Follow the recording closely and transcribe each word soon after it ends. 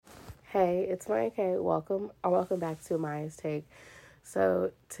Hey, it's taKe. Welcome back to aMaYa's Take.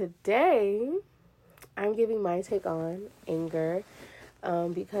 So today, I'm giving my take on anger,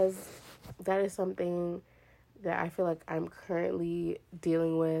 because that is something that I feel like I'm currently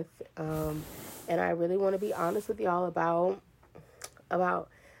dealing with, and I really want to be honest with y'all about how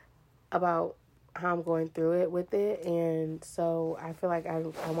I'm going through it with it. And so I feel like I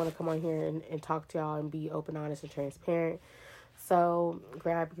want to come on here and talk to y'all and be open, honest, and transparent. So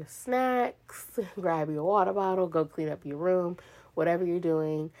grab your snacks, grab your water bottle, go clean up your room, whatever you're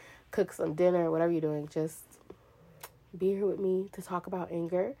doing, cook some dinner, whatever you're doing, just be here with me to talk about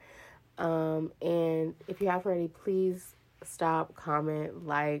anger. And if you haven't already, please stop, comment,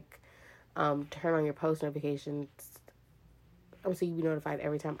 turn on your post notifications, so you'll be notified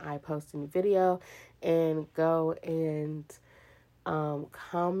every time I post a new video, and go and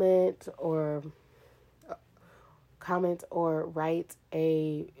comment or write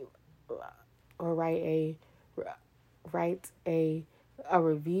a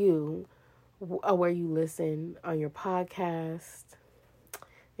review where you listen on your podcast,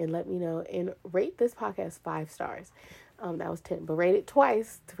 and let me know, and rate this podcast 5 stars. That was 10, but rate it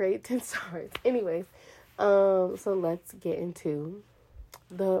twice to rate 10 stars. Anyways, so let's get into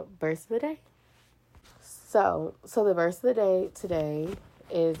the verse of the day. So the verse of the day today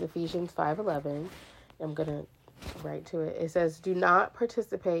is Ephesians 5:11. I'm gonna right to it. It says, "Do not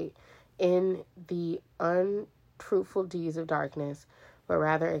participate in the untruthful deeds of darkness, but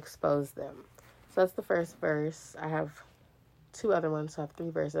rather expose them." So that's the first verse. I have 2 other ones, so I have 3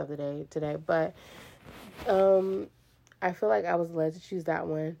 verses of the day today. But I feel like I was led to choose that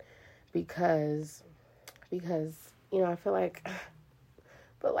one because I feel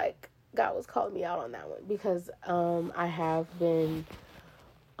like, God was calling me out on that one, because I have been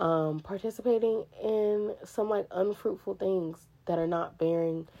participating in some unfruitful things that are not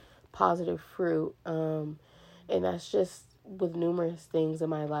bearing positive fruit, and that's just with numerous things in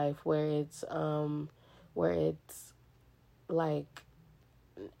my life where it's like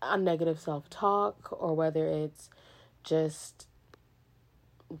a negative self-talk, or whether it's just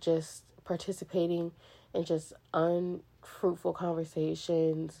participating in just unfruitful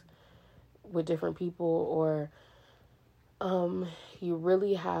conversations with different people, or you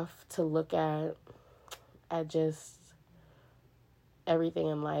really have to look at just everything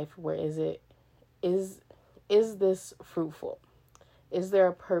in life. Where is this fruitful? Is there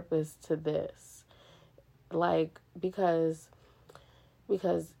a purpose to this? Because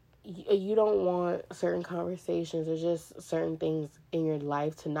you don't want certain conversations or just certain things in your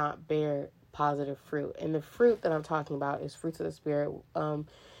life to not bear positive fruit. And the fruit that I'm talking about is fruits of the Spirit,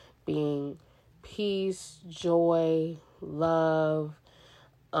 being peace, joy, love,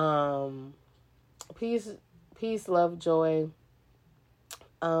 peace, love, joy,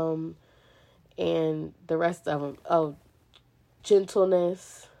 and the rest of them. Oh,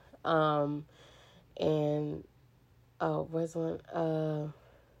 gentleness, and where's one?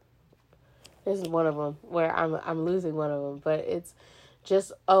 This is one of them where I'm losing one of them, but it's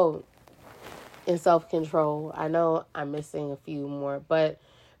just in self-control. I know I'm missing a few more, but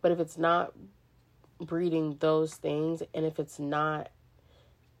if it's not breeding those things, and if it's not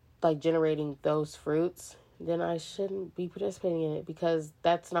generating those fruits, then I shouldn't be participating in it, because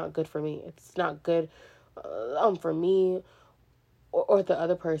that's not good for me. It's not good for me or the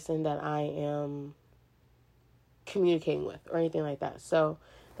other person that I am communicating with, or anything like that. So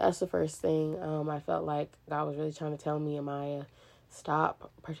that's the first thing. I felt like God was really trying to tell me, aMaYa,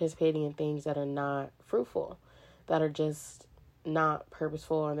 stop participating in things that are not fruitful, that are just not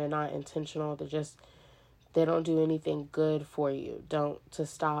purposeful, or they're not intentional. They don't do anything good for you. To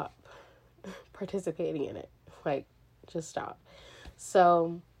stop participating in it. Just stop.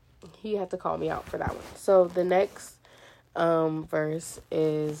 So he had to call me out for that one. So the next verse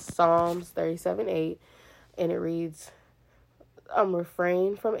is Psalms 37:8, and it reads,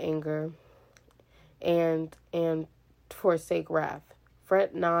 "Refrain from anger and forsake wrath.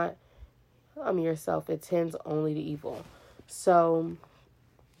 Fret not yourself, it tends only to evil." So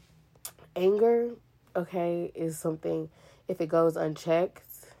anger, is something, if it goes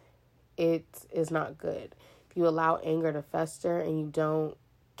unchecked, it is not good. If you allow anger to fester and you don't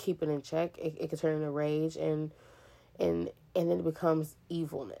keep it in check, it can turn into rage, and then it becomes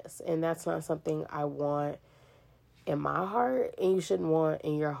evilness. And that's not something I want in my heart, and you shouldn't want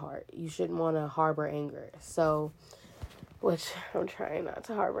in your heart. You shouldn't want to harbor anger. So, which I'm trying not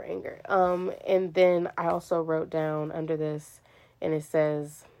to harbor anger. And then I also wrote down under this, and it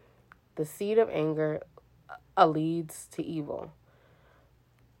says, "The seed of anger leads to evil.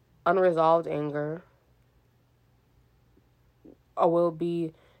 Unresolved anger will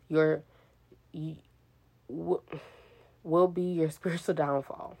be will be your spiritual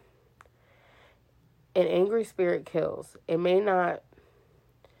downfall. An angry spirit kills. It may not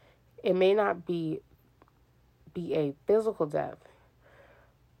be a physical death,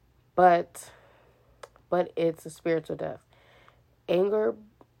 but it's a spiritual death. Anger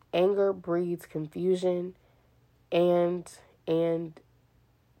breeds confusion and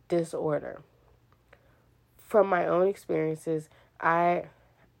disorder. From my own experiences, I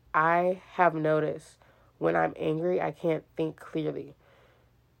have noticed when I'm angry, I can't think clearly.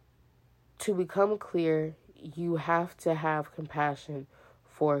 To become clear, you have to have compassion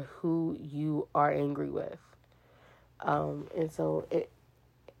for who you are angry with. And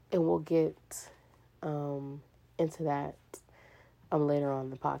we'll get into that later on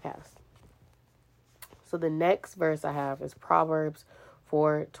in the podcast. So the next verse I have is Proverbs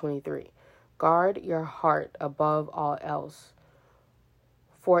 4:23. Guard your heart above all else,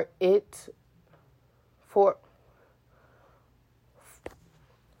 for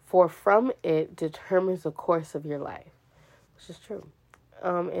from it determines the course of your life, which is true.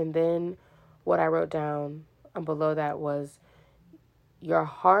 And then what I wrote down below that was your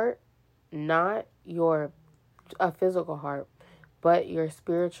heart, not a physical heart, but your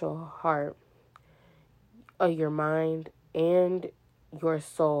spiritual heart, your mind, and your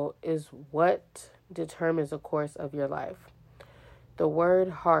soul is what determines the course of your life. The word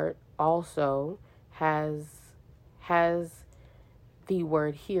heart also has the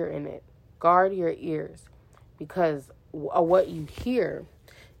word hear in it. Guard your ears, because what you hear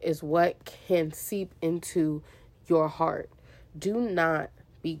is what can seep into your heart. Do not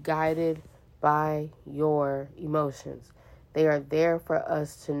be guided by your emotions. They are there for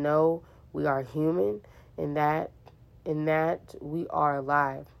us to know we are human and that we are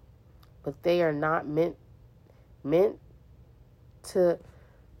alive. But they are not meant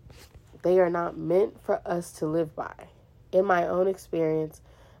for us to live by. In my own experience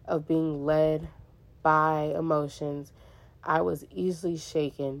of being led by emotions, I was easily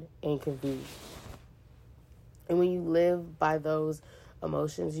shaken and confused. And when you live by those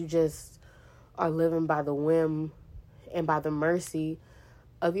emotions, you just are living by the whim and by the mercy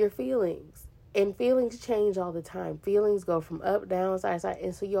of your feelings. And feelings change all the time. Feelings go from up, down, side, side.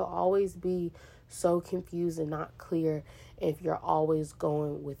 And so you'll always be so confused and not clear if you're always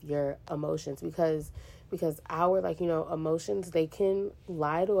going with your emotions. Because our, emotions, they can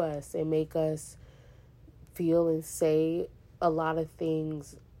lie to us and make us feel and say a lot of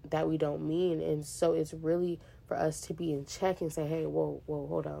things that we don't mean. And so it's really for us to be in check and say, hey, whoa,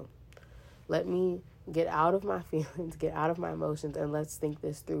 hold on. Let me get out of my feelings, get out of my emotions, and let's think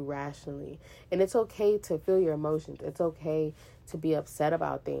this through rationally. And it's okay to feel your emotions. It's okay to be upset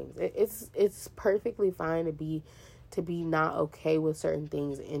about things. It's perfectly fine to be not okay with certain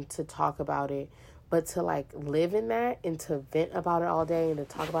things and to talk about it. But to live in that and to vent about it all day and to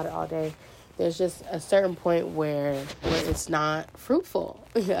talk about it all day, there's just a certain point where it's not fruitful.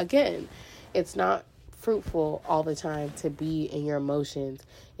 Again, it's not fruitful all the time to be in your emotions.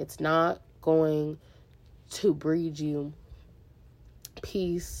 It's not going to breed you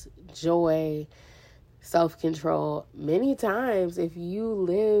peace, joy, self-control. Many times, if you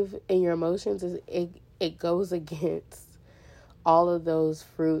live in your emotions, it goes against all of those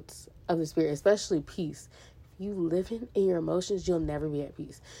fruits of the spirit, especially peace. If you live in your emotions, you'll never be at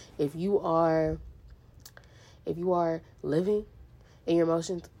peace. If you are living in your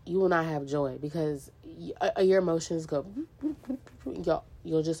emotions, you will not have joy, because your emotions go, you'll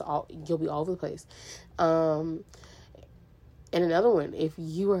be all over the place. And another one, if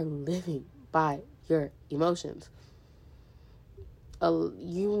you are living by your emotions,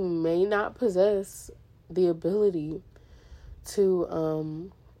 you may not possess the ability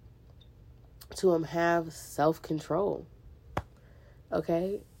to have self-control.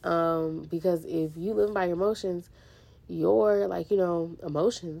 Okay? Because if you live by your emotions, your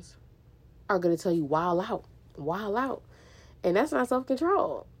emotions are going to tell you wild out. And that's not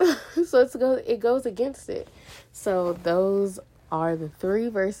self-control. So it goes against it. So those are the 3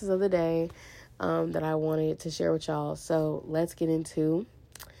 verses of the day that I wanted to share with y'all. So let's get into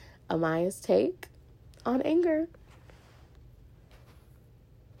aMaYa's take on anger.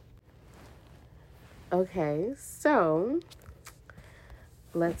 Okay, so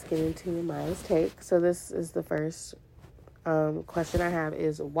let's get into aMaYa's take. So this is the first question I have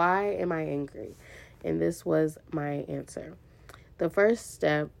is, why am I angry? And this was my answer. The first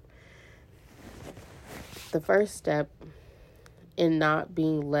step in not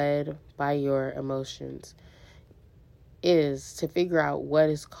being led by your emotions is to figure out what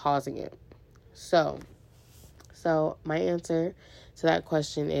is causing it. So my answer So that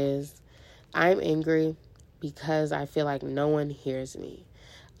question is, I'm angry because I feel like no one hears me.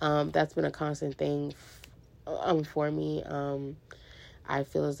 That's been a constant thing for me. I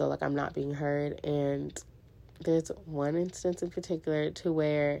feel as though like I'm not being heard, and there's one instance in particular to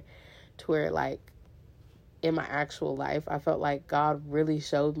where like in my actual life, I felt like God really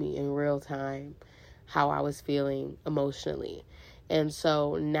showed me in real time how I was feeling emotionally. And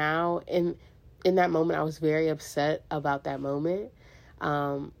so now in that moment, I was very upset about that moment.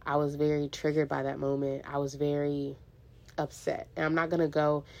 I was very triggered by that moment. I was very upset. And I'm not going to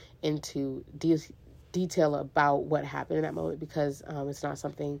go into detail about what happened in that moment because it's not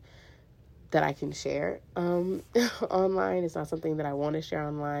something that I can share online. It's not something that I want to share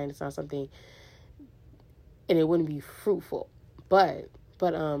online. It's not something, and it wouldn't be fruitful. But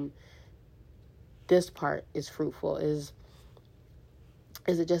this part is fruitful. Is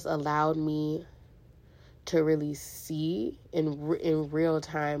it just allowed me to really see in real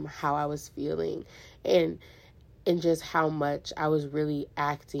time how I was feeling, and just how much I was really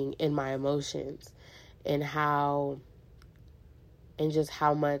acting in my emotions, and just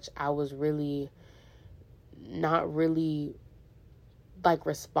how much I was really not really like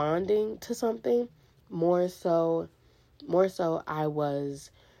responding to something. More so I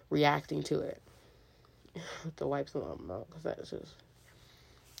was reacting to it. The wipes on my mouth, because that's just,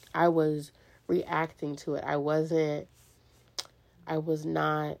 I was reacting to it. I was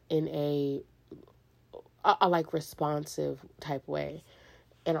not in a like responsive type way,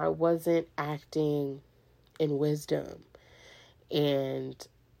 and I wasn't acting in wisdom, and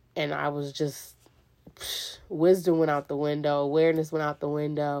I was just, wisdom went out the window, awareness went out the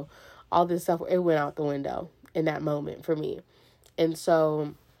window, all this stuff, it went out the window in that moment for me. And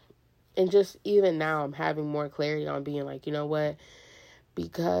so, and just even now, I'm having more clarity on being like, you know what,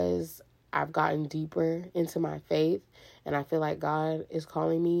 because I've gotten deeper into my faith, and I feel like God is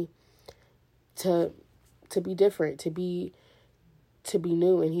calling me to be different, to be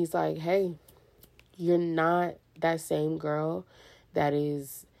new. And he's like, hey, you're not that same girl that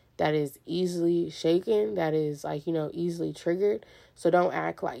is easily shaken, that is like, easily triggered. So don't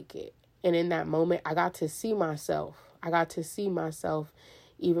act like it. And in that moment, I got to see myself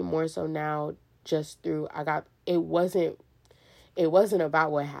even more so now, just through, it wasn't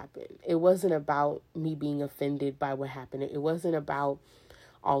about what happened. It wasn't about me being offended by what happened. It wasn't about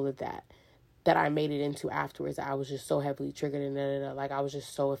all of that I made it into afterwards. I was just so heavily triggered and like I was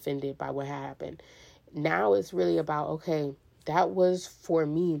just so offended by what happened. Now it's really about, okay, that was for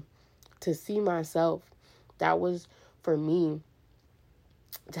me to see myself. That was for me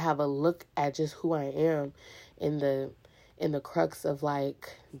to have a look at just who I am in the crux of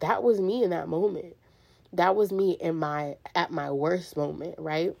like, that was me in that moment. That was me at my worst moment,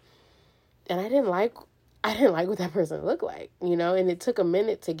 right? And I didn't like what that person looked like, and it took a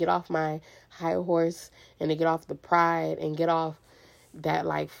minute to get off my high horse and to get off the pride and get off that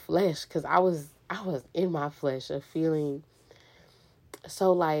like flesh, because I was in my flesh of feeling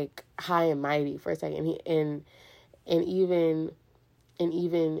so like high and mighty for a second, and even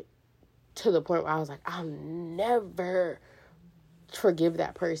to the point where I was like, I'll never forgive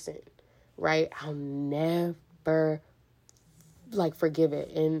that person, right? I'll never like forgive it.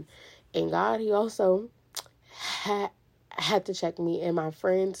 And God, he also had to check me, and my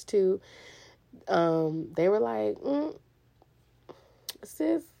friends too. They were like,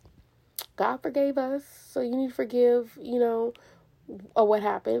 sis, God forgave us, so you need to forgive, or what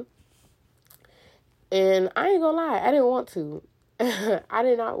happened. And I ain't gonna lie, I didn't want to. I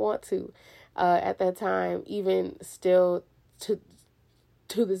did not want to. At that time, even still to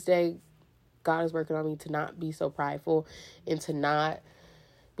this day, God is working on me to not be so prideful and to not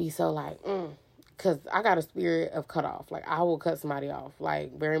be so like, because I got a spirit of cut off. Like, I will cut somebody off.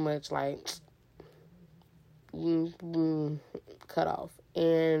 Like, very much like, cut off.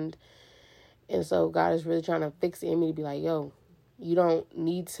 And so God is really trying to fix it in me to be like, yo, you don't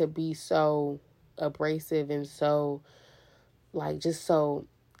need to be so abrasive and so, like, just so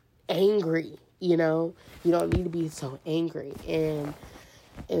angry, you don't need to be so angry. And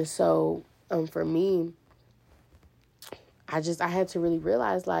so, for me, I had to really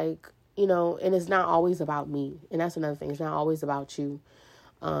realize, like, and it's not always about me. And that's another thing. It's not always about you.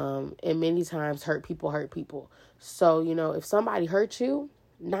 And many times hurt people. So, if somebody hurts you,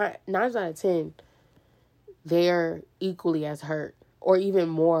 9 out of 10, they're equally as hurt or even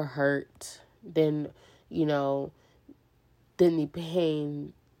more hurt than, than the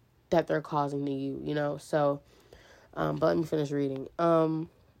pain that they're causing to you, So, but let me finish reading. And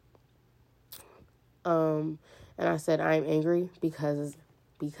I said, I'm angry because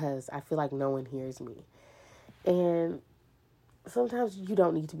I feel like no one hears me. And sometimes you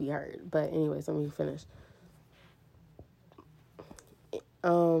don't need to be heard. But anyways, let me finish.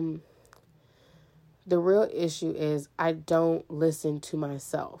 The real issue is I don't listen to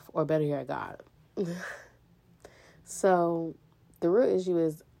myself, or better yet, God. So the real issue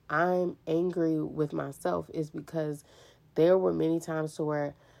is I'm angry with myself is because there were many times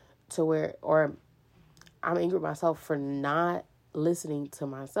or I'm angry with myself for not listening to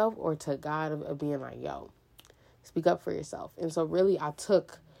myself or to God of being like, yo, speak up for yourself. And so really I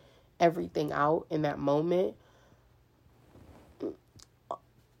took everything out in that moment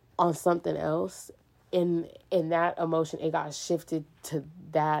on something else. In that emotion, it got shifted to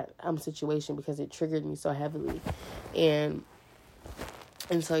that situation because it triggered me so heavily. And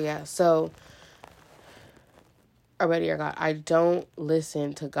so, yeah. So, already, God, I don't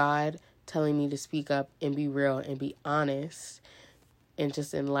listen to God telling me to speak up and be real and be honest and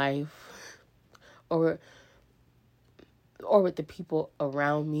just in life or with the people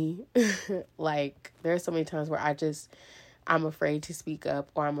around me. Like, there are so many times where I'm afraid to speak up,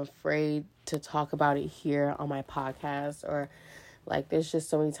 or I'm afraid to talk about it here on my podcast, or like there's just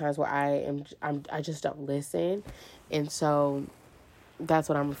so many times where I just don't listen. And so that's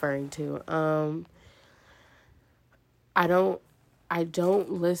what I'm referring to. I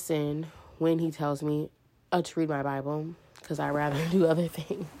don't listen when he tells me to read my Bible, because I rather do other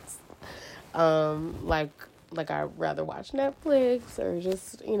things. Like I'd rather watch Netflix or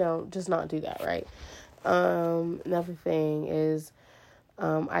just not do that, right? Another thing is,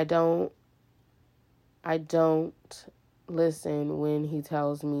 I don't listen when he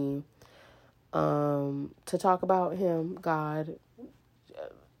tells me, to talk about him, God,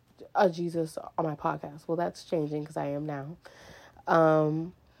 Jesus on my podcast. Well, that's changing because I am now.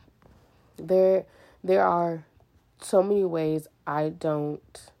 There are so many ways I don't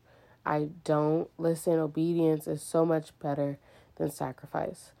listen. Obedience is so much better than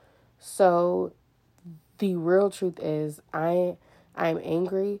sacrifice. So the real truth is I'm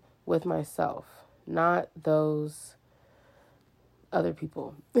angry with myself, not those other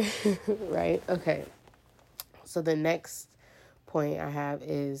people. Right? Okay. So the next point I have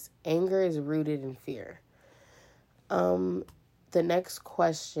is anger is rooted in fear. The next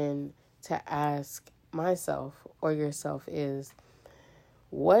question to ask myself or yourself is,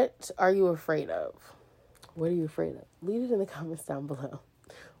 what are you afraid of? What are you afraid of? Leave it in the comments down below.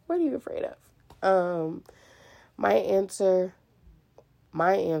 What are you afraid of? My answer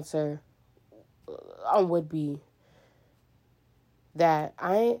would be that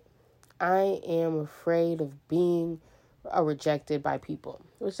I am afraid of being rejected by people,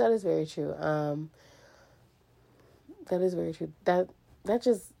 which that is very true. That is very true. That's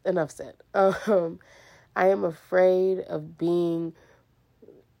just enough said. I am afraid of being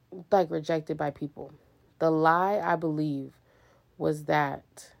rejected by people. The lie I believe was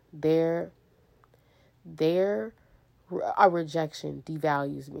that their a rejection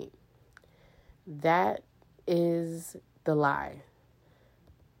devalues me. That is the lie.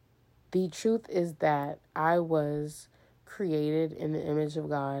 The truth is that I was created in the image of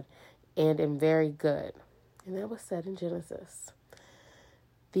God and am very good. And that was said in Genesis.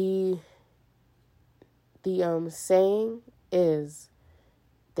 The saying is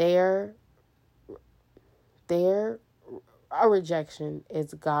their a rejection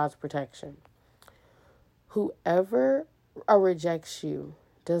is God's protection. Whoever rejects you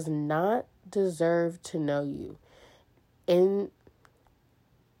does not deserve to know you. And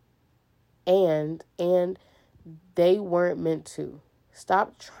they weren't meant to.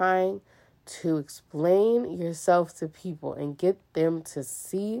 Stop trying to explain yourself to people and get them to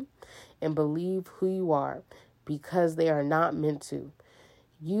see and believe who you are, because they are not meant to.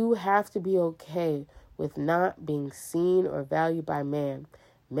 You have to be okay with not being seen or valued by man.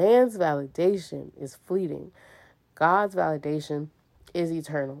 Man's validation is fleeting. God's validation is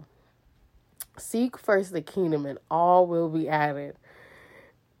eternal. Seek first the kingdom and all will be added.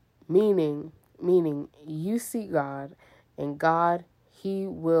 Meaning you seek God, and God, he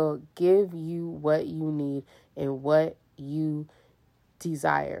will give you what you need and what you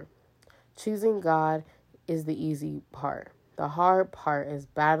desire. Choosing God is the easy part. The hard part is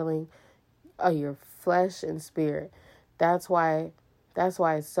battling your flesh and spirit. That's why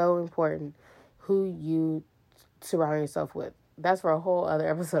it's so important who you surround yourself with. That's for a whole other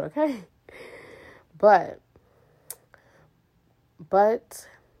episode, okay? But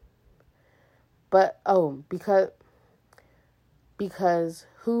because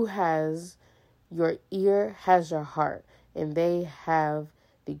who has your ear has your heart, and they have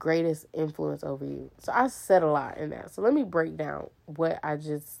the greatest influence over you. So I said a lot in that. So let me break down what I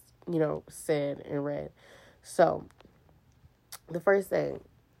just, said and read. So the first thing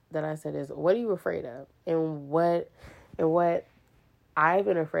that I said is, what are you afraid of? And what I've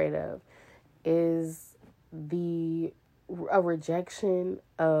been afraid of is a rejection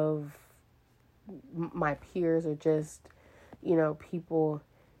of my peers, or just, people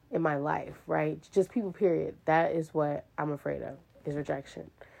in my life, right? Just people, period. That is what I'm afraid of, is rejection.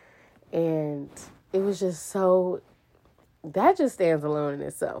 And it was just so, that just stands alone in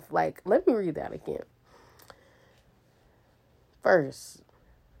itself. Like, let me read that again. First,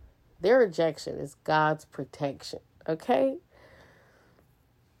 their rejection is God's protection, okay?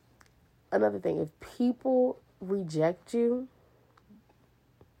 Another thing, if people reject you,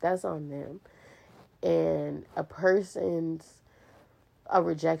 that's on them. And a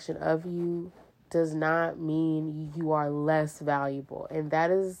rejection of you does not mean you are less valuable. And that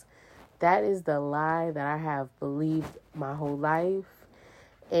is the lie that I have believed my whole life.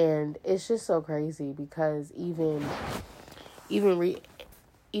 And it's just so crazy, because even reading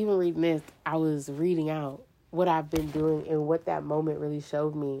this, I was reading out what I've been doing, and what that moment really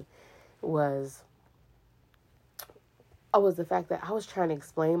showed me was the fact that I was trying to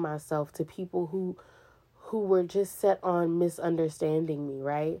explain myself to people who were just set on misunderstanding me,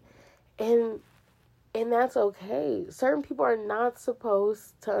 right? And that's okay. Certain people are not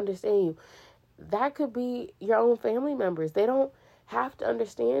supposed to understand you. That could be your own family members. They don't have to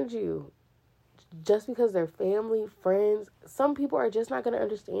understand you just because they're family, friends. Some people are just not going to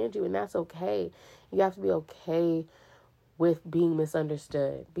understand you, and that's okay. You have to be okay with being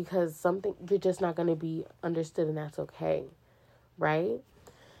misunderstood, because you're just not going to be understood, and that's okay, right?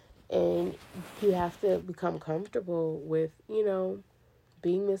 And you have to become comfortable with,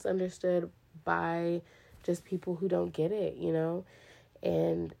 being misunderstood by just people who don't get it,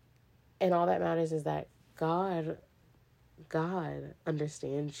 and all that matters is that God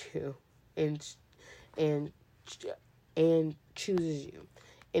understands you and chooses you.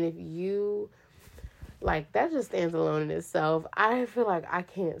 And if you, like, that just stands alone in itself. I feel like I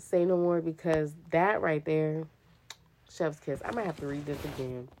can't say no more, because that right there, chef's kiss. I might have to read this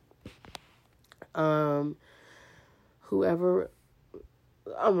again. Whoever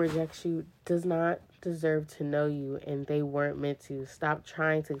rejects you does not deserve to know you, and they weren't meant to. Stop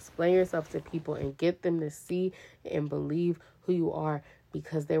trying to explain yourself to people and get them to see and believe who you are,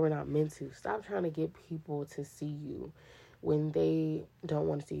 because they were not meant to. Stop trying to get people to see you when they don't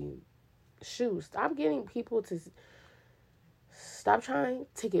want to see you. Stop trying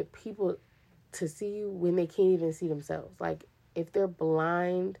to get people to see you when they can't even see themselves. Like, if they're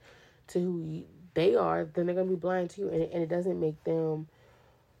blind to who they are, then they're going to be blind to you. And it doesn't make them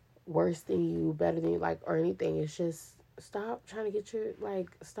worse than you, better than you, like, or anything. It's just, stop trying to get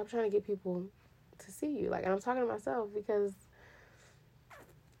people to see you. Like, and I'm talking to myself, because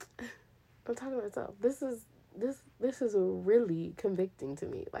I'm talking to myself. This is really convicting to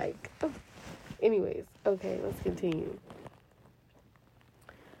me. Like, anyways, okay, let's continue.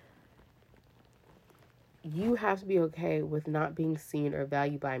 You have to be okay with not being seen or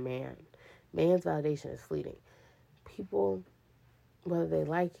valued by man. Man's validation is fleeting. People, whether they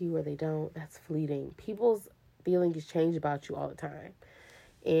like you or they don't, that's fleeting. People's feelings change about you all the time.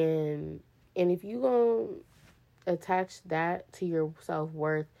 And if you gonna attach that to your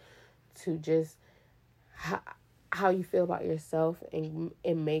self-worth, to just how you feel about yourself, and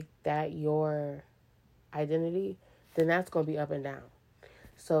make that your identity, then that's going to be up and down.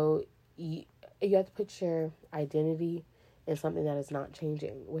 So you have to put your identity in something that is not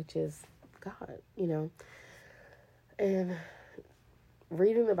changing, which is God, And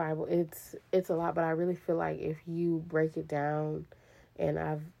reading the Bible, it's a lot, but I really feel like if you break it down, and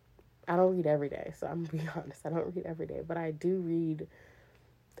I don't read every day, so I'm gonna be honest, I don't read every day, but I do read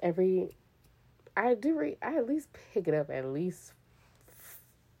I at least pick it up at least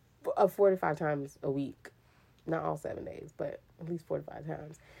 4 to 5 times a week. Not all 7 days, but at least 4 to 5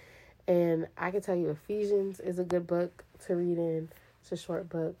 times. And I can tell you Ephesians is a good book to read in. It's a short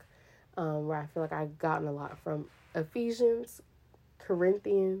book where I feel like I've gotten a lot from. Ephesians,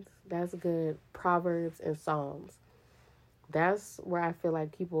 Corinthians, that's good. Proverbs and Psalms. That's where I feel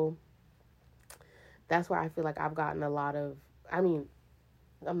like I've gotten a lot of,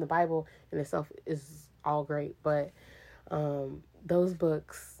 the Bible in itself is all great, but those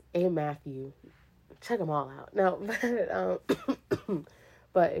books, and Matthew, check them all out. No,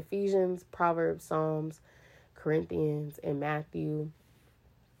 but Ephesians, Proverbs, Psalms, Corinthians, and Matthew,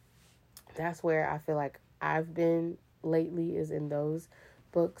 that's where I feel like I've been lately, is in those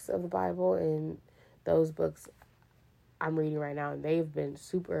books of the Bible. And those books I'm reading right now, and they've been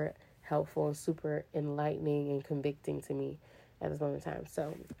super helpful and super enlightening and convicting to me at this moment in time.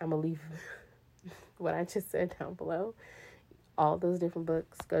 So I'm going to leave what I just said down below. all those different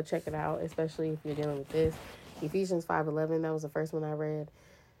books. Go check it out, especially if you're dealing with this. Ephesians 5:11, that was the first one I read.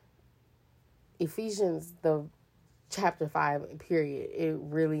 Ephesians, the chapter 5, period. It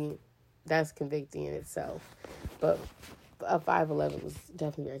really, that's convicting in itself. But 5:11 was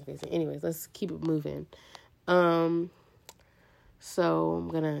definitely very convicting. Anyways, let's keep it moving. So I'm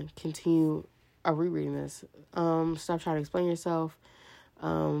going to continue rereading this. Stop trying to explain yourself.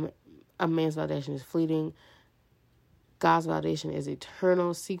 A man's validation is fleeting. God's validation is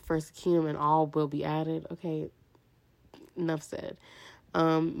eternal. Seek first the kingdom and all will be added. Okay, enough said.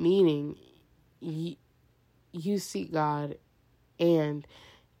 Meaning, you seek God and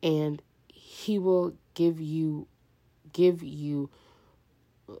he will give you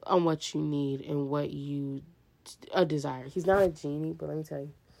on what you need and what you desire. He's not a genie, but let me tell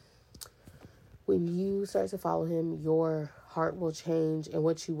you, when you start to follow him, your heart will change and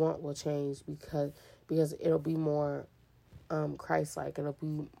what you want will change because it'll be more Christ-like. It'll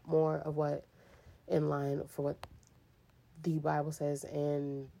be more of what in line for what the Bible says,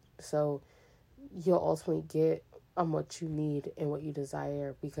 and so you'll ultimately get what you need and what you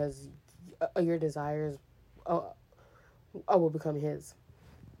desire because your desires will become his.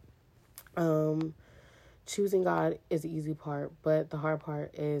 Choosing God is the easy part, but the hard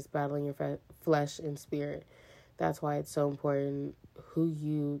part is battling your flesh and spirit. That's why it's so important who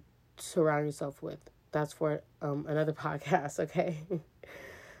you surround yourself with. That's for another podcast, okay?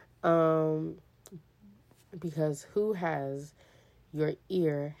 Because who has your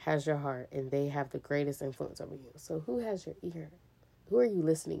ear has your heart, and they have the greatest influence over you. So who has your ear? Who are you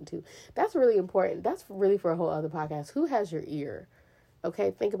listening to? That's really important. That's really for a whole other podcast. Who has your ear?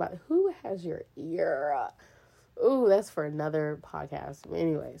 Okay, think about it. Who has your ear? Ooh, that's for another podcast.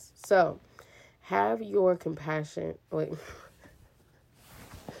 Anyways, so have your compassion. Wait,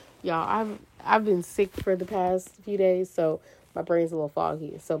 y'all, I've been sick for the past few days, so my brain's a little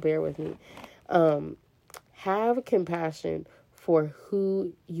foggy. So bear with me. Have compassion for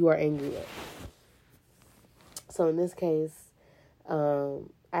who you are angry with. So in this case, I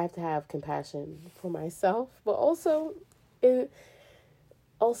have to have compassion for myself, but also in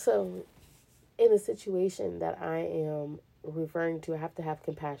a situation that I am referring to, I have to have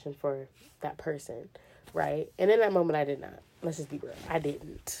compassion for that person, right? And in that moment, I did not. Let's just be real. I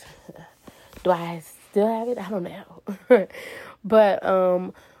didn't. Do I still have it? I don't know. But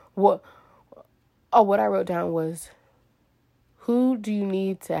what I wrote down was, who do you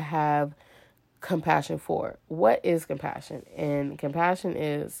need to have compassion for? What is compassion? And compassion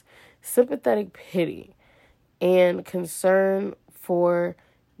is sympathetic pity and concern for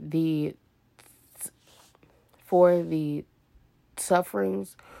the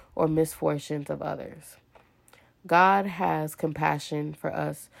sufferings or misfortunes of others. God has compassion for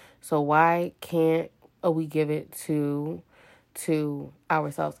us, so why can't we give it to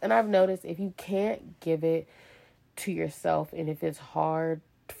ourselves? And I've noticed if you can't give it to yourself, and if it's hard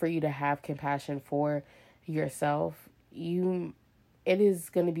for you to have compassion for yourself, it is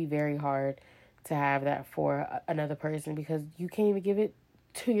going to be very hard to have that for another person because you can't even give it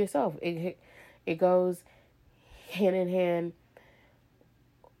to yourself. It goes hand in hand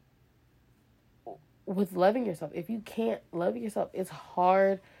with loving yourself. If you can't love yourself, it's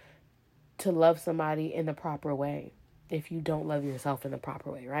hard to love somebody in the proper way if you don't love yourself in the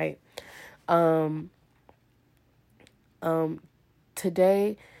proper way, right?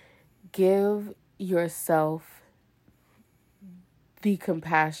 Today, give yourself the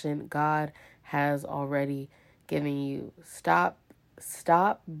compassion God has already given you. Stop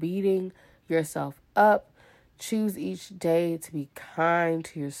beating yourself up. Choose each day to be kind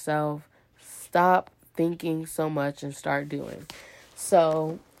to yourself. Stop thinking so much and start doing.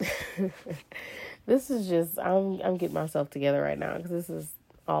 So this is just, I'm getting myself together right now because this is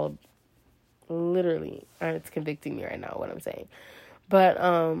all literally, it's convicting me right now what I'm saying. But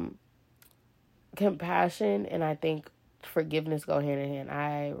compassion and I think forgiveness go hand in hand.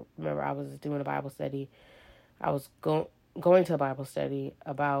 I remember I was doing a Bible study. I was going to a Bible study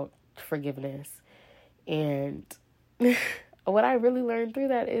about forgiveness. And what I really learned through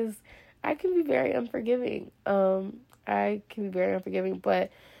that is I can be very unforgiving. But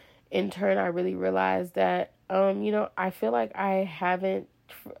in turn, I really realized that, I feel like I haven't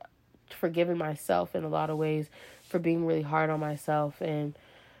forgiven myself in a lot of ways for being really hard on myself and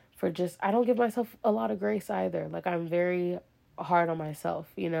for I don't give myself a lot of grace either. Like, I'm very hard on myself,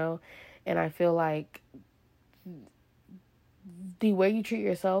 and I feel like the way you treat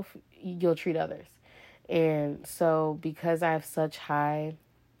yourself, you'll treat others. And so because I have such high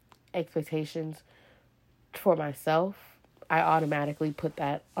expectations for myself, I automatically put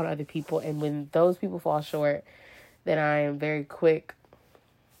that on other people. And when those people fall short, then I am very quick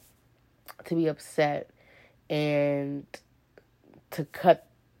to be upset and to cut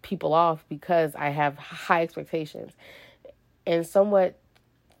people off because I have high expectations. And somewhat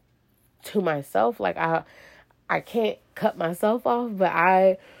to myself, like I can't cut myself off, but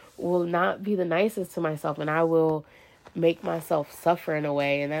I will not be the nicest to myself, and I will make myself suffer in a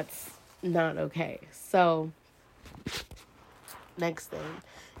way, and that's not okay. So next thing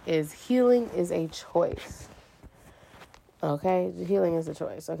is healing is a choice. Okay? Healing is a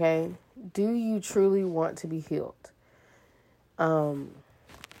choice, okay? Do you truly want to be healed?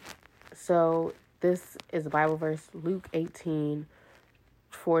 So this is a Bible verse, Luke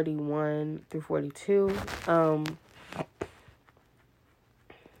 18:41-42.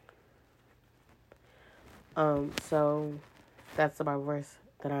 So that's the Bible verse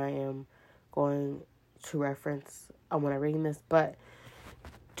that I am going to reference when I'm reading this. But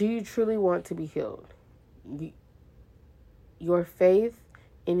do you truly want to be healed? Your faith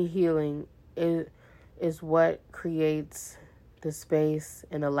in healing is what creates the space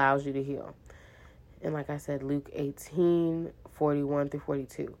and allows you to heal. And like I said, Luke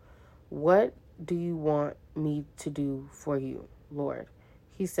 18:41-42. What do you want me to do for you, Lord?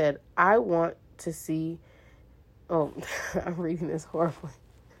 He said, I want to see. Oh, I'm reading this horribly.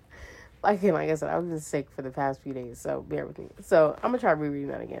 Like I said, I've been sick for the past few days, so bear with me. So I'm going to try rereading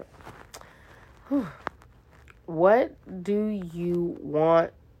that again. What do you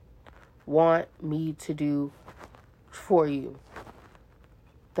want me to do for you?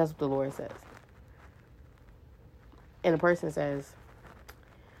 That's what the Lord says. And the person says,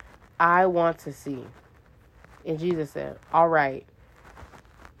 I want to see. And Jesus said, all right,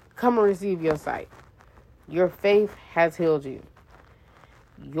 come and receive your sight. Your faith has healed you.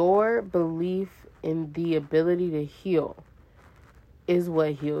 Your belief in the ability to heal is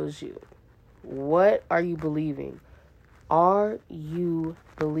what heals you. What are you believing? Are you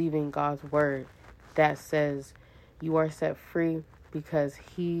believing God's word that says you are set free because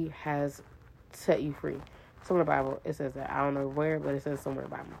he has set you free? Somewhere in the Bible, it says that. I don't know where, but it says somewhere in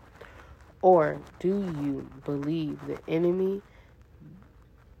the Bible. Or do you believe the enemy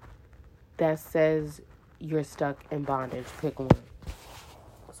that says you're stuck in bondage? Pick one.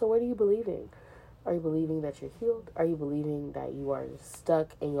 So what are you believing? Are you believing that you're healed? Are you believing that you are stuck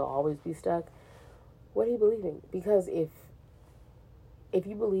and you'll always be stuck? What are you believing? Because if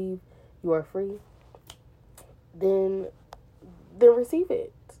you believe you are free, then receive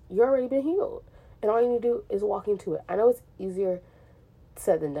it. You already been healed. And all you need to do is walk into it. I know it's easier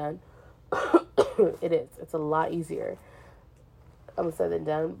said than done. It is. It's a lot easier said than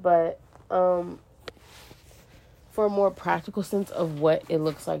done. But for a more practical sense of what it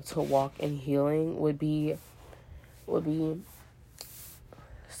looks like to walk in healing would be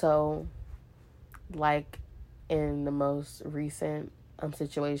so, like in the most recent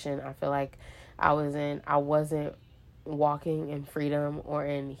situation I feel like I wasn't walking in freedom or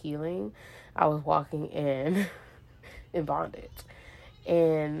in healing. I was walking in bondage.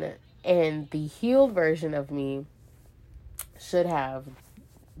 And the healed version of me should have,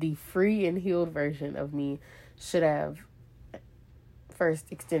 the free and healed version of me should have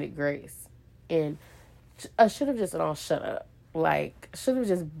first extended grace. And I should have just all shut up. Like, should have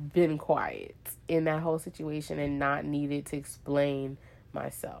just been quiet in that whole situation and not needed to explain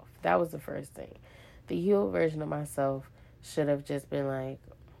myself. That was the first thing. The healed version of myself should have just been like,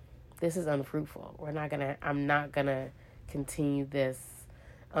 this is unfruitful. I'm not gonna continue this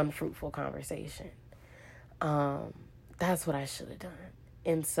unfruitful conversation. That's what I should have done.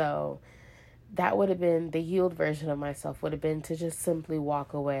 And so that would have been, the healed version of myself would have been to just simply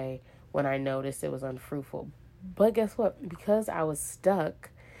walk away when I noticed it was unfruitful. But guess what? Because I was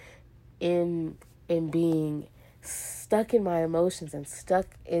stuck in being stuck in my emotions and stuck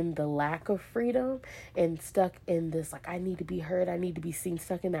in the lack of freedom and stuck in this, like, I need to be heard, I need to be seen,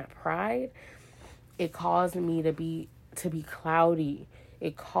 stuck in that pride, it caused me to be cloudy.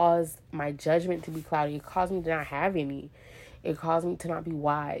 It caused my judgment to be cloudy. It caused me to not have any. It caused me to not be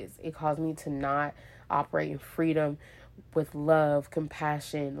wise. It caused me to not operate in freedom with love,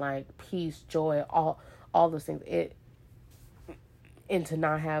 compassion, like peace, joy, all those things. And to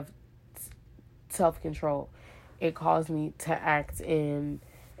not have self-control. It caused me to act in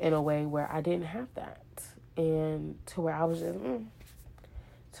a way where I didn't have that. And to where I was just,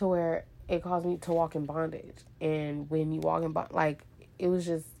 to where it caused me to walk in bondage. And when you walk in bondage, like, it was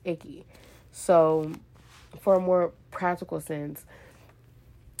just icky. So for a more practical sense,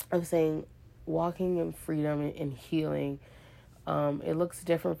 I'm saying walking in freedom and healing, it looks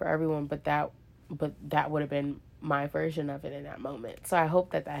different for everyone, but that would have been my version of it in that moment. So I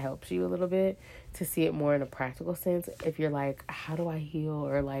hope that helps you a little bit to see it more in a practical sense. If you're like, how do I heal?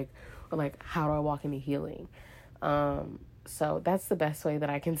 Or how do I walk into healing? So that's the best way that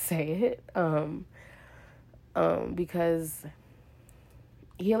I can say it. Because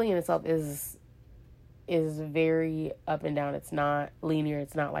healing in itself is very up and down. It's not linear.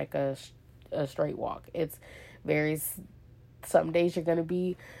 It's not like a straight walk. It's very, some days you're going to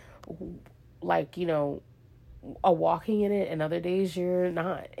be like, walking in it, and other days you're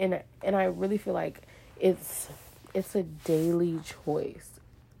not. And I really feel like it's a daily choice.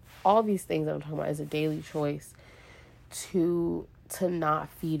 All these things that I'm talking about is a daily choice to not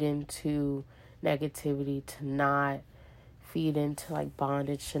feed into negativity, to not feed into like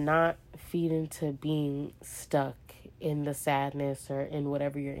bondage, to not feed into being stuck in the sadness or in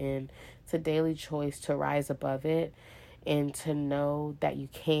whatever you're in. It's a daily choice to rise above it, and to know that you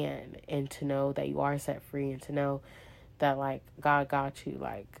can, and to know that you are set free, and to know that like God got you.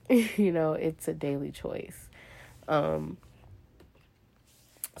 Like, it's a daily choice. So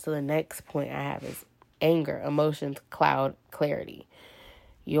the next point I have is anger, emotions, cloud clarity.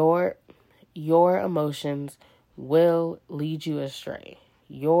 Your emotions will lead you astray.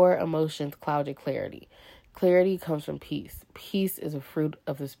 Your emotions cloud your clarity. Clarity comes from peace. Peace is a fruit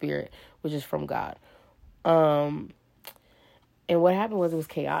of the Spirit, which is from God. And what happened was, it was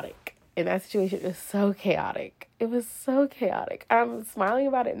chaotic. And that situation was so chaotic. It was so chaotic. I'm smiling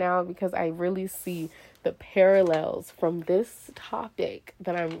about it now because I really see the parallels from this topic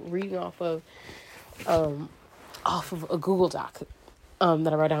that I'm reading off of a Google Doc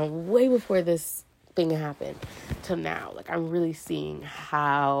that I wrote down way before this thing happened to now. Like, I'm really seeing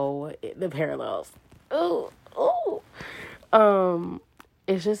how the parallels.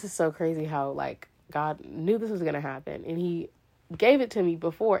 It's just so crazy how like God knew this was gonna happen, and He gave it to me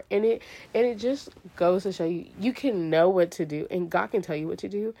before, and it just goes to show you can know what to do, and God can tell you what to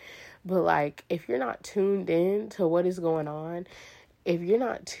do, but like if you're not tuned in to what is going on, if you're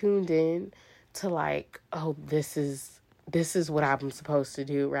not tuned in to like, oh, this is what I'm supposed to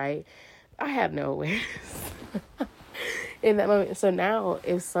do, right? I had no awareness in that moment. So now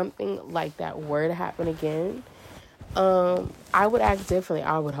if something like that were to happen again, I would act differently.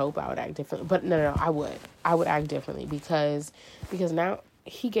 I would hope I would act differently. But no, I would act differently because now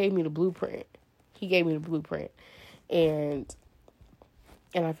He gave me the blueprint. And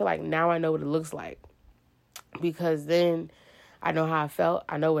I feel like now I know what it looks like, because then I know how I felt,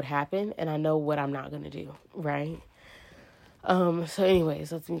 I know what happened, and I know what I'm not going to do, right? So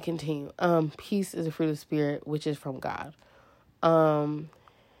anyways, let me continue. Peace is a fruit of the Spirit, which is from God. And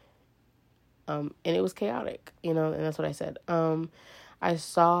it was chaotic, and that's what I said. I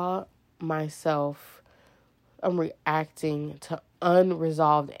saw myself reacting to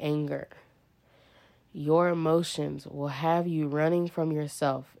unresolved anger. Your emotions will have you running from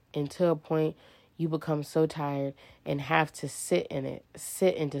yourself until a point you become so tired and have to sit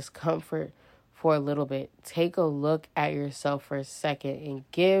in discomfort for a little bit. Take a look at yourself for a second and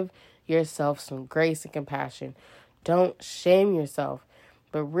give yourself some grace and compassion. Don't shame yourself,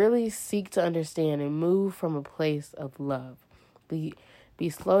 but really seek to understand and move from a place of love. Be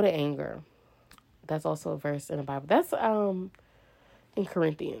slow to anger. That's also a verse in the Bible. That's in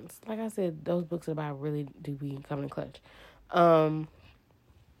Corinthians. Like I said, those books of the Bible really do be coming in clutch.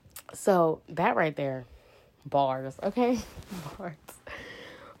 So that right there, bars, okay? Bars.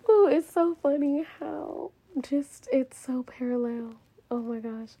 Ooh, it's so funny how it's so parallel. Oh my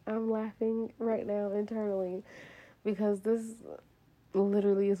gosh, I'm laughing right now internally because this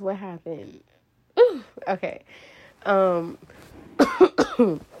literally is what happened. Ooh, okay.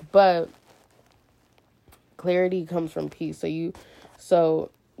 But clarity comes from peace.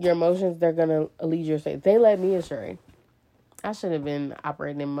 So your emotions, they're gonna lead you astray. They led me astray. I shouldn't have been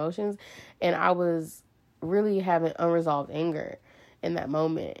operating emotions, and I was really having unresolved anger in that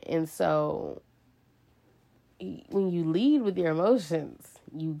moment. And so when you lead with your emotions,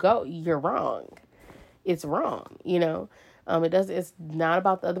 you're wrong. It's wrong, it's not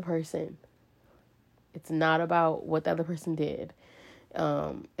about the other person. It's not about what the other person did.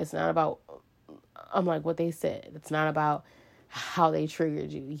 It's not about what they said. It's not about how they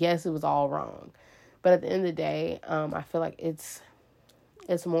triggered you. Yes, it was all wrong. But at the end of the day, I feel like it's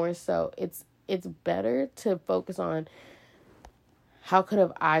more so, it's better to focus on how could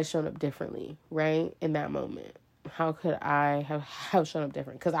have I shown up differently, right? In that moment. How could I have shown up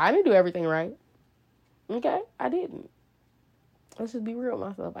different? Because I didn't do everything right. Okay? I didn't. Let's just be real with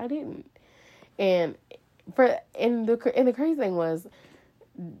myself. I didn't. And the crazy thing was,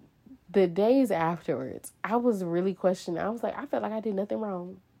 the days afterwards, I was really questioning. I was like, I felt like I did nothing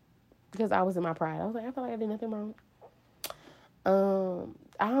wrong. because I was in my pride. I was like, I feel like I did nothing wrong.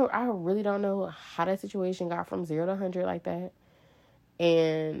 I really don't know how that situation got from 0 to 100 like that.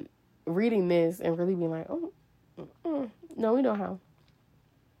 And reading this and really being like, no, we know how.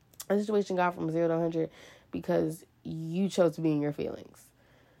 The situation got from 0 to 100 because you chose to be in your feelings.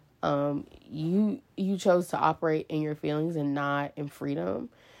 You chose to operate in your feelings and not in freedom,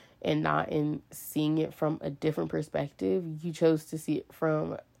 and not in seeing it from a different perspective. You chose to see it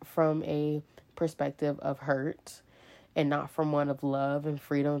from a perspective of hurt, and not from one of love and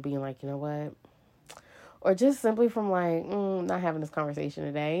freedom, being like, you know what? Or just simply from like, not having this conversation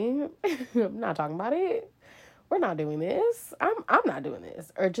today. I'm not talking about it. We're not doing this. I'm not doing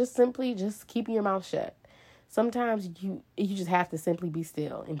this. Or just simply just keeping your mouth shut. Sometimes you just have to simply be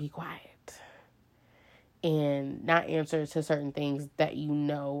still and be quiet. And not answer to certain things that you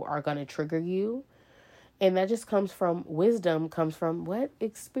know are going to trigger you. And that just comes from wisdom, comes from what?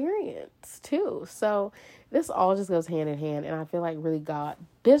 Experience too. So this all just goes hand in hand. And I feel like really God,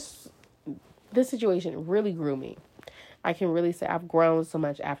 this situation really grew me. I can really say I've grown so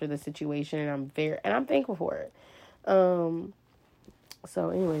much after the situation, and I'm thankful for it. So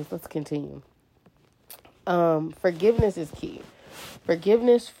anyways, let's continue. Forgiveness is key.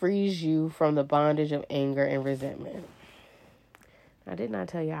 Forgiveness frees you from the bondage of anger and resentment. I did not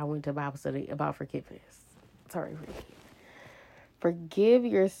tell you I went to Bible study about forgiveness. Sorry. Forgive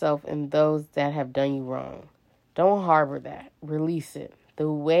yourself and those that have done you wrong. Don't harbor that. Release it. The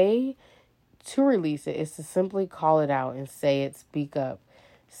way to release it is to simply call it out and say it, speak up.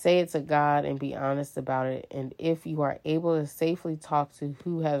 Say it to God and be honest about it. And if you are able to safely talk to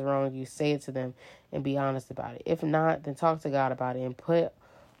who has wronged you, say it to them and be honest about it. If not, then talk to God about it and put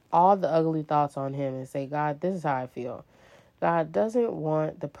all the ugly thoughts on him and say, God, this is how I feel. God doesn't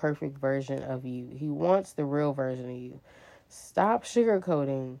want the perfect version of you. He wants the real version of you. Stop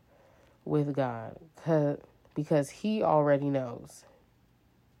sugarcoating with God because he already knows.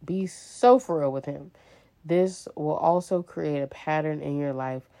 Be so for real with him. This will also create a pattern in your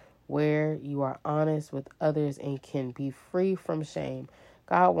life where you are honest with others and can be free from shame.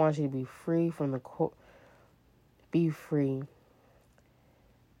 God wants you to be free from be free.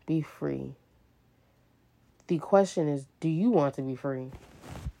 Be free. The question is, do you want to be free?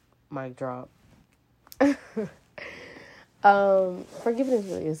 Mic drop. Forgiveness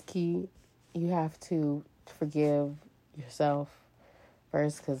really is key. You have to forgive yourself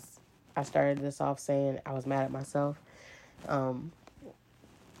first, because I started this off saying I was mad at myself. But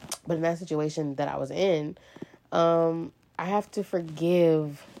in that situation that I was in, I have to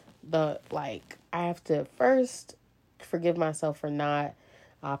forgive I have to first forgive myself for not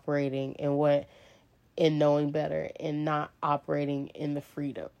operating in knowing better and not operating in the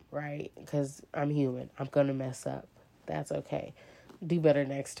freedom, right? Because I'm human. I'm going to mess up. That's okay. Do better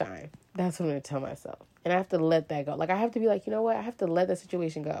next time. That's what I'm going to tell myself. And I have to let that go. I have to be like, you know what? I have to let that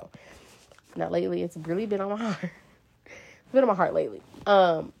situation go. Not lately. It's really been on my heart. It's been on my heart lately.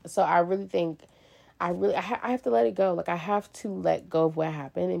 So I really think I have to let it go. I have to let go of what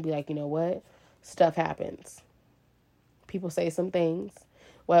happened and be like, you know what? Stuff happens. People say some things.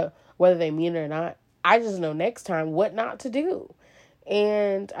 Well, whether they mean it or not, I just know next time what not to do.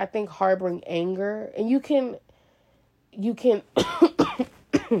 And I think harboring anger, and you can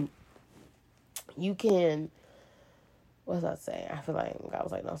what's that saying? I feel like God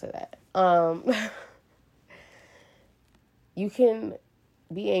was like, don't say that. You can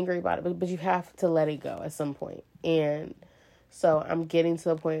be angry about it, but you have to let it go at some point. And so I'm getting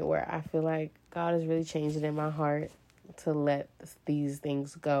to a point where I feel like God is really changing in my heart to let these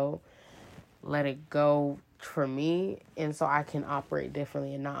things go. Let it go for me, and so I can operate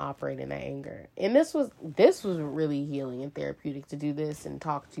differently and not operate in that anger. And this was really healing and therapeutic to do this and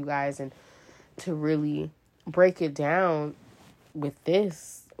talk to you guys and to really break it down with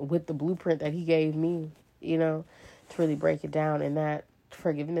the blueprint that he gave me, to really break it down. And that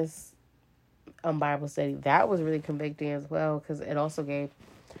forgiveness Bible study, that was really convicting as well, because it also gave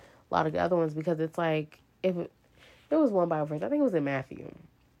a lot of other ones, because it's like, if there was one Bible verse, I think it was in Matthew,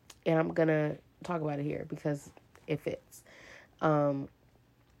 and I'm gonna talk about it here because it fits. And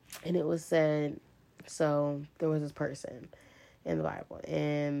it was said, so there was this person in the Bible,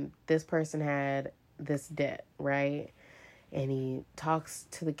 and this person had this debt, right? And he talks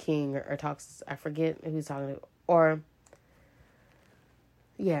to the king, or talks, I forget who he's talking to, or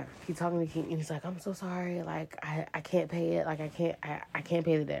yeah, he's talking to the king, and he's like, I'm so sorry, I can't pay it, I can't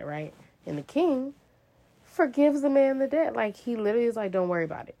pay the debt, right? And the king forgives the man the debt. He literally is like, don't worry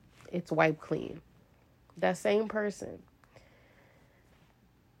about it. It's wiped clean. That same person,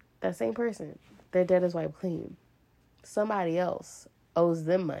 their debt is wiped clean. Somebody else owes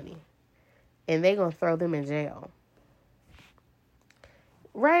them money. and they gonna throw them in jail.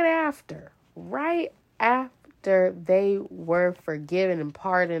 Right after they were forgiven and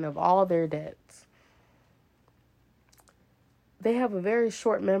pardoned of all their debts. They have a very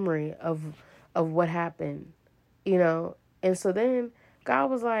short memory of what happened, And so then God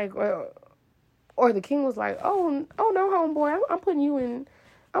was like, or the king was like, oh no, homeboy, I'm putting you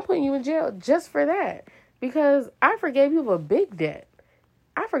in jail just for that, because I forgave you of a big debt.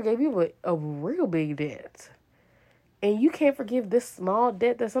 I forgave you of a real big debt, and you can't forgive this small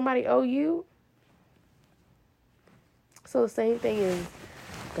debt that somebody owe you. So the same thing is,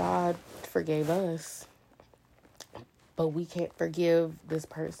 God forgave us, but we can't forgive this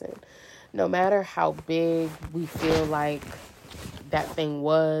person. No matter how big we feel like that thing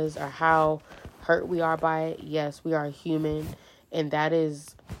was, or how hurt we are by it, yes, we are human, and that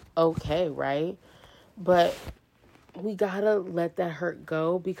is okay, right? But we gotta let that hurt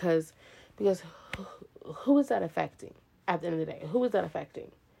go, because who is that affecting at the end of the day? Who is that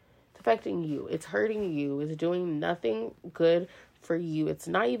affecting? It's affecting you. It's hurting you. It's doing nothing good for you. It's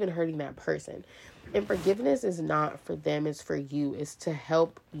not even hurting that person. And forgiveness is not for them, it's for you. It's to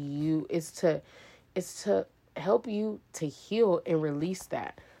help you. It's to help you to heal and release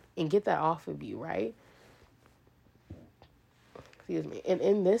that and get that off of you, right? Excuse me. And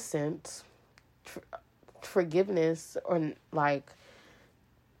in this sense, forgiveness, or like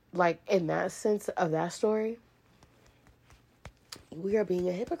in that sense of that story, we are being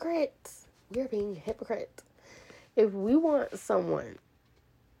a hypocrite. We are being a hypocrite. If we want someone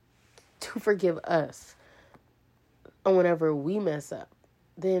to forgive us on whenever we mess up,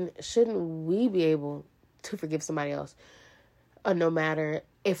 then shouldn't we be able to forgive somebody else, no matter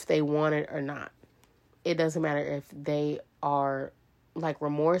if they want it or not? It doesn't matter if they are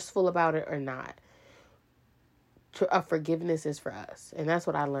remorseful about it or not. Forgiveness is for us. And that's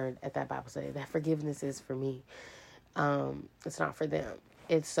what I learned at that Bible study, that forgiveness is for me. It's not for them.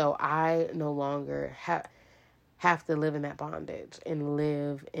 It's so I no longer have to live in that bondage and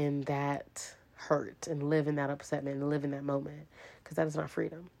live in that hurt and live in that upsetment and live in that moment, because that is not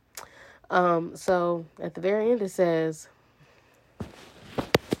freedom. So at the very end it says,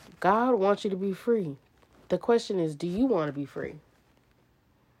 God wants you to be free. The question is, do you want to be free?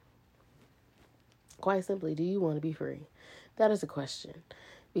 Quite simply, do you want to be free? That is a question,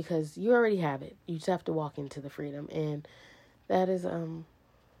 because you already have it. You just have to walk into the freedom, and that is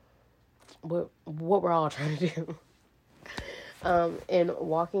what we're all trying to do. And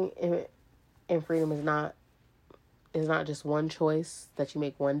walking in freedom is not just one choice that you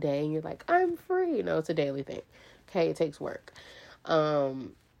make one day and you're like, I'm free. No, it's a daily thing. Okay, it takes work.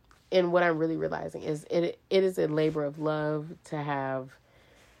 And what I'm really realizing is it is a labor of love to have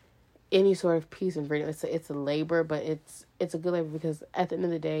any sort of peace and freedom. It's a labor, but it's a good labor, because at the end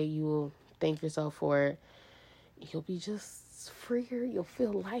of the day, you will thank yourself for it. You'll be just freer. You'll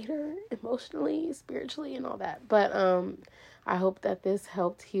feel lighter emotionally, spiritually, and all that. But I hope that this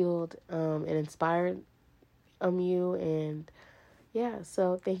helped, healed, and inspired you. And yeah,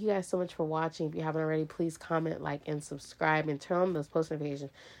 so thank you guys so much for watching. If you haven't already, please comment, like, and subscribe, and turn on those post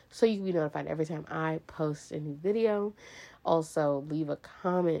notifications so you can be notified every time I post a new video. Also, leave a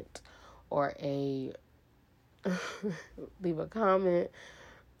comment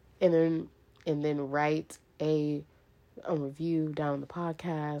and then write a review down on the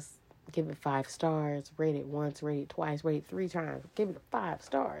podcast. Give it 5 stars. Rate it once, rate it twice, rate it 3 times. Give it 5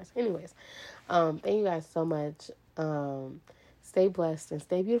 stars. Anyways, thank you guys so much. Stay blessed and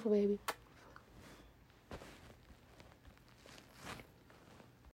stay beautiful, baby.